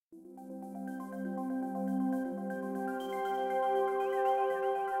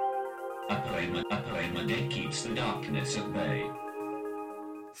Arthur Rimbaud keeps the darkness at bay.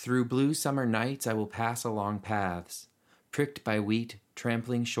 Through blue summer nights I will pass along paths, pricked by wheat,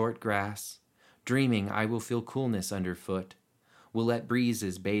 trampling short grass, dreaming I will feel coolness underfoot, will let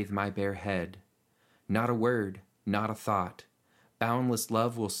breezes bathe my bare head. Not a word, not a thought, boundless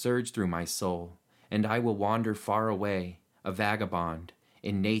love will surge through my soul, and I will wander far away, a vagabond,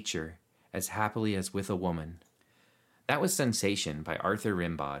 in nature, as happily as with a woman. That was Sensation by Arthur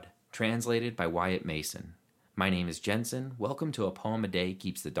Rimbaud, translated by Wyatt Mason. My name is Jensen. Welcome to A Poem a Day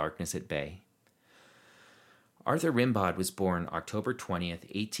Keeps the Darkness at Bay. Arthur Rimbaud was born October 20th,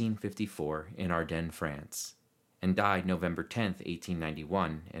 1854 in Ardennes, France, and died November 10th,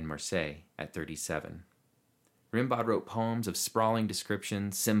 1891 in Marseille at 37. Rimbaud wrote poems of sprawling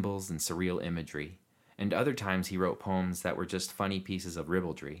descriptions, symbols, and surreal imagery, and other times he wrote poems that were just funny pieces of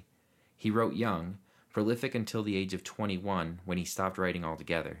ribaldry. He wrote young, prolific until the age of 21 when he stopped writing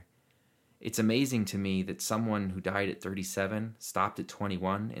altogether. It's amazing to me that someone who died at 37 stopped at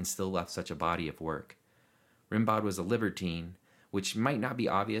 21 and still left such a body of work. Rimbaud was a libertine, which might not be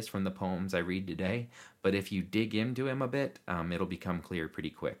obvious from the poems I read today, but if you dig into him a bit, it'll become clear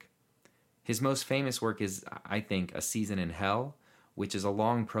pretty quick. His most famous work is, I think, A Season in Hell, which is a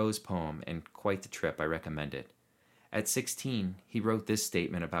long prose poem and quite the trip. I recommend it. At 16, he wrote this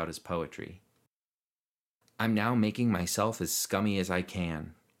statement about his poetry. I'm now making myself as scummy as I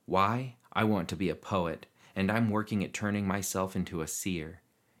can. Why? I want to be a poet, and I'm working at turning myself into a seer.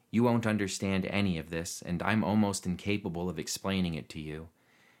 You won't understand any of this, and I'm almost incapable of explaining it to you.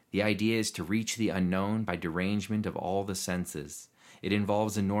 The idea is to reach the unknown by derangement of all the senses. It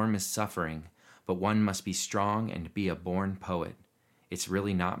involves enormous suffering, but one must be strong and be a born poet. It's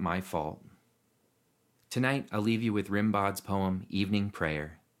really not my fault. Tonight, I'll leave you with Rimbaud's poem, Evening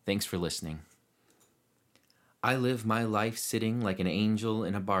Prayer. Thanks for listening. I live my life sitting like an angel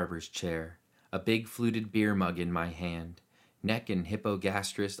in a barber's chair, a big fluted beer mug in my hand, neck and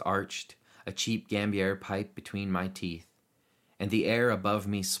hippogastrus arched, a cheap Gambier pipe between my teeth, and the air above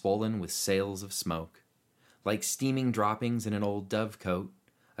me swollen with sails of smoke. Like steaming droppings in an old dovecote,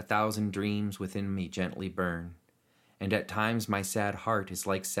 1,000 dreams within me gently burn, and at times my sad heart is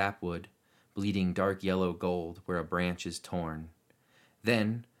like sapwood, bleeding dark yellow gold where a branch is torn.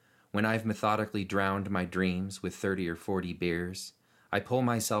 Then, when I've methodically drowned my dreams with 30 or 40 beers, I pull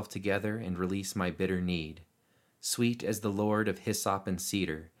myself together and release my bitter need. Sweet as the lord of hyssop and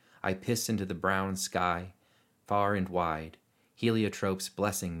cedar, I piss into the brown sky, far and wide, heliotropes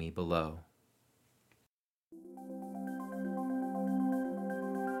blessing me below.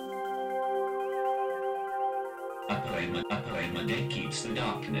 Arthur Rimbaud keeps the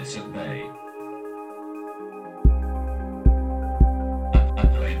darkness at bay.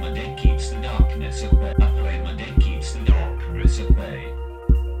 Arthur Rimbaud keeps the darkness at bay. Arthur Rimbaud keeps the darkness at bay.